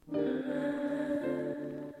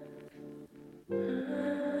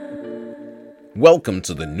Welcome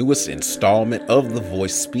to the newest installment of The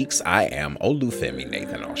Voice Speaks. I am Olufemi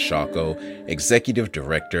Nathan Oshako, Executive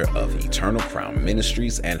Director of Eternal Crown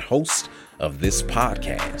Ministries and host of this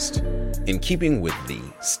podcast. In keeping with the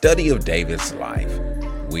study of David's life,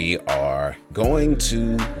 we are going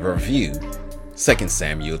to review 2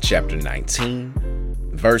 Samuel chapter 19,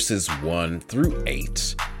 verses 1 through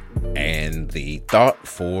 8. And the thought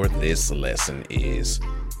for this lesson is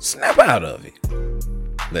snap out of it.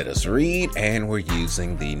 Let us read, and we're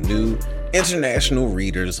using the New International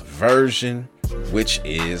Reader's Version, which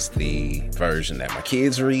is the version that my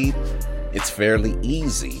kids read. It's fairly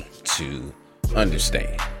easy to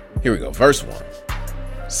understand. Here we go. Verse 1.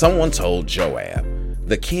 Someone told Joab,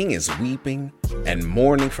 "The king is weeping and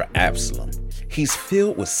mourning for Absalom. He's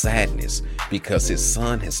filled with sadness because his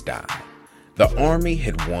son has died." The army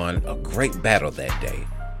had won a great battle that day,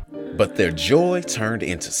 but their joy turned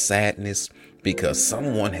into sadness because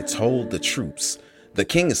someone had told the troops, "The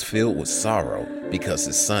king is filled with sorrow because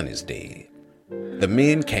his son is dead." The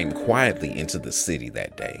men came quietly into the city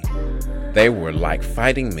that day. They were like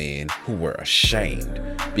fighting men who were ashamed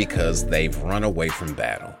because they've run away from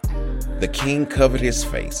battle. The king covered his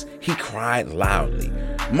face. He cried loudly,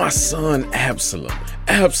 "My son Absalom,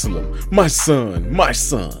 Absalom, my son, my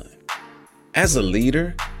son." As a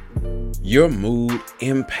leader, your mood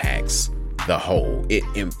impacts the whole. It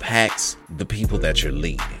impacts the people that you're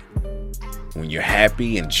leading. When you're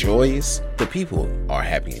happy and joyous, the people are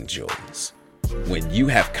happy and joyous. When you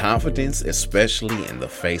have confidence, especially in the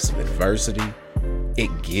face of adversity, it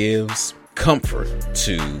gives comfort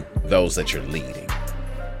to those that you're leading.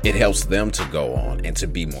 It helps them to go on and to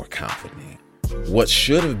be more confident. What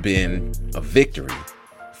should have been a victory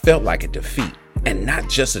felt like a defeat, and not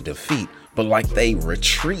just a defeat, but like they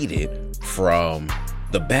retreated from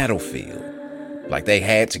the battlefield, like they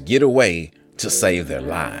had to get away to save their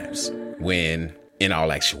lives, when in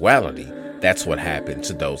all actuality, that's what happened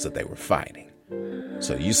to those that they were fighting.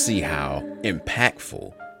 So you see how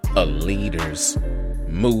impactful a leader's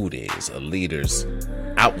mood is, a leader's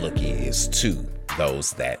outlook is to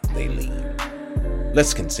those that they lead.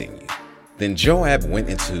 Let's continue. Then Joab went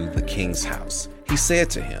into the king's house. He said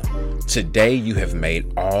to him, "Today you have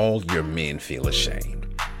made all your men feel ashamed.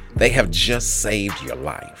 They have just saved your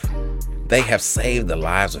life. They have saved the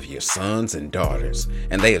lives of your sons and daughters,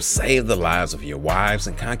 and they have saved the lives of your wives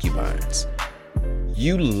and concubines.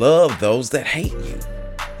 You love those that hate you.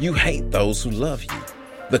 You hate those who love you.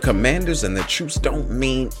 The commanders and the troops don't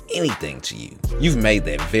mean anything to you. You've made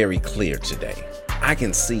that very clear today. I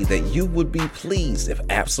can see that you would be pleased if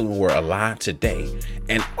Absalom were alive today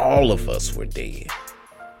and all of us were dead.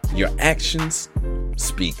 Your actions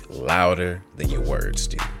speak louder than your words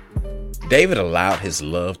do." David allowed his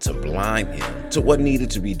love to blind him to what needed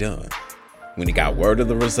to be done. When he got word of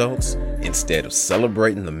the results, instead of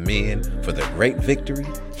celebrating the men for their great victory,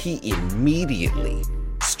 he immediately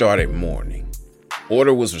started mourning.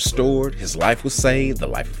 Order was restored, his life was saved, the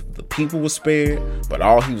life of the people was spared, but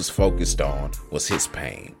all he was focused on was his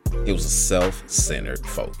pain. It was a self-centered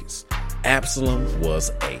focus. Absalom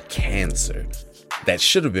was a cancer that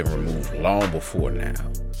should have been removed long before now.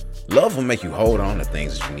 Love will make you hold on to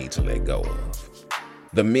things that you need to let go of.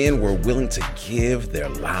 The men were willing to give their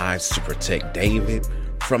lives to protect David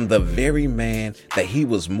from the very man that he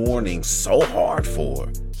was mourning so hard for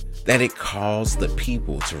that it caused the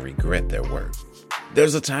people to regret their work.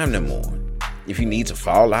 There's a time to mourn. If you need to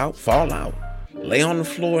fall out, fall out. Lay on the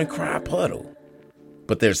floor and cry a puddle.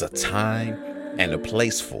 But there's a time and a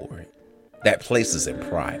place for it. That place is in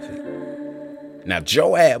private. Now,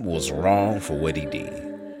 Joab was wrong for what he did.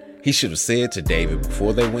 He should have said to David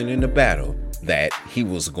before they went into battle that he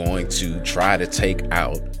was going to try to take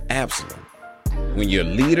out Absalom. When your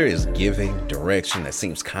leader is giving direction that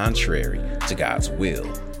seems contrary to God's will,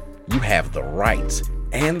 you have the right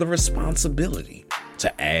and the responsibility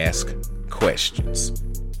to ask questions.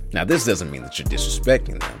 Now, this doesn't mean that you're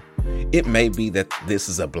disrespecting them. It may be that this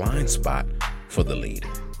is a blind spot for the leader.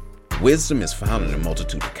 Wisdom is found in a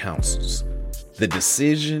multitude of counsels. The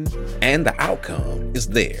decision and the outcome is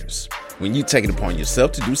theirs. When you take it upon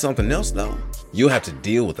yourself to do something else, though, you'll have to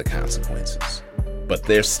deal with the consequences. But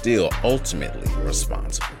they're still ultimately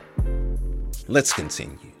responsible. Let's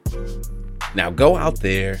continue. Now go out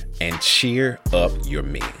there and cheer up your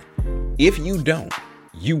men. If you don't,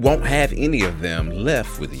 you won't have any of them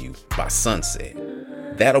left with you by sunset.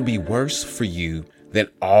 That'll be worse for you than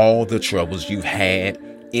all the troubles you've had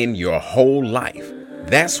in your whole life.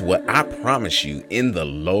 That's what I promise you in the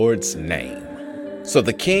Lord's name." So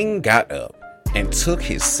the king got up and took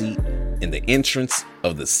his seat in the entrance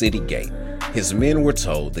of the city gate. His men were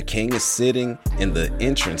told, "The king is sitting in the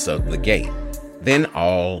entrance of the gate." Then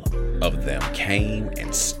all of them came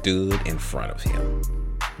and stood in front of him.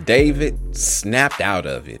 David snapped out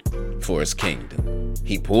of it for his kingdom.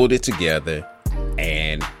 He pulled it together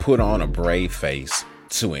and put on a brave face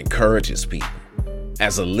to encourage his people.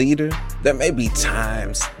 As a leader, there may be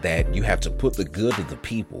times that you have to put the good of the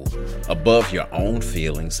people above your own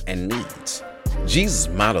feelings and needs. Jesus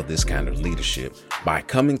modeled this kind of leadership by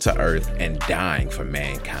coming to earth and dying for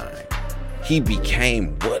mankind. He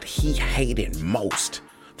became what he hated most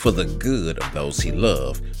for the good of those he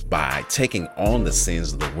loved by taking on the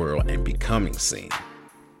sins of the world and becoming sin.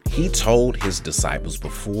 He told his disciples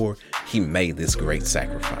before he made this great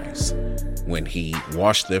sacrifice, when he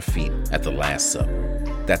washed their feet at the Last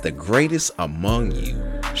Supper, that the greatest among you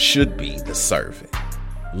should be the servant.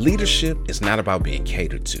 Leadership is not about being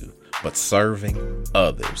catered to, but serving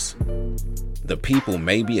others. The people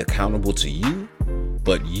may be accountable to you,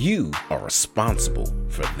 but you are responsible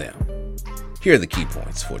for them. Here are the key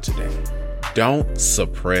points for today. Don't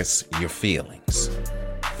suppress your feelings.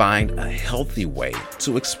 Find a healthy way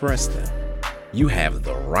to express them. You have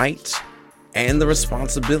the right and the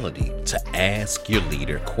responsibility to ask your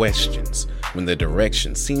leader questions when the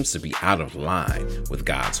direction seems to be out of line with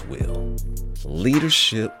God's will.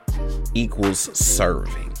 Leadership equals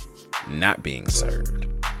serving, not being served.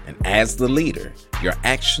 And as the leader, your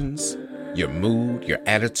actions, your mood, your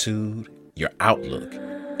attitude, your outlook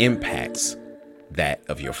impacts that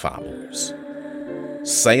of your followers.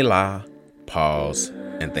 Selah, pause,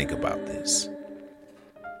 and think about this.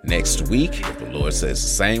 Next week, if the Lord says the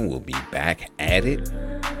same, we'll be back at it,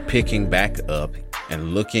 picking back up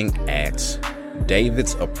and looking at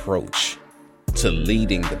David's approach to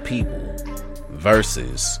leading the people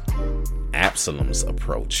versus Absalom's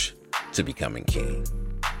approach to becoming king.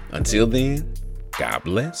 Until then, God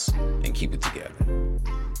bless and keep it together.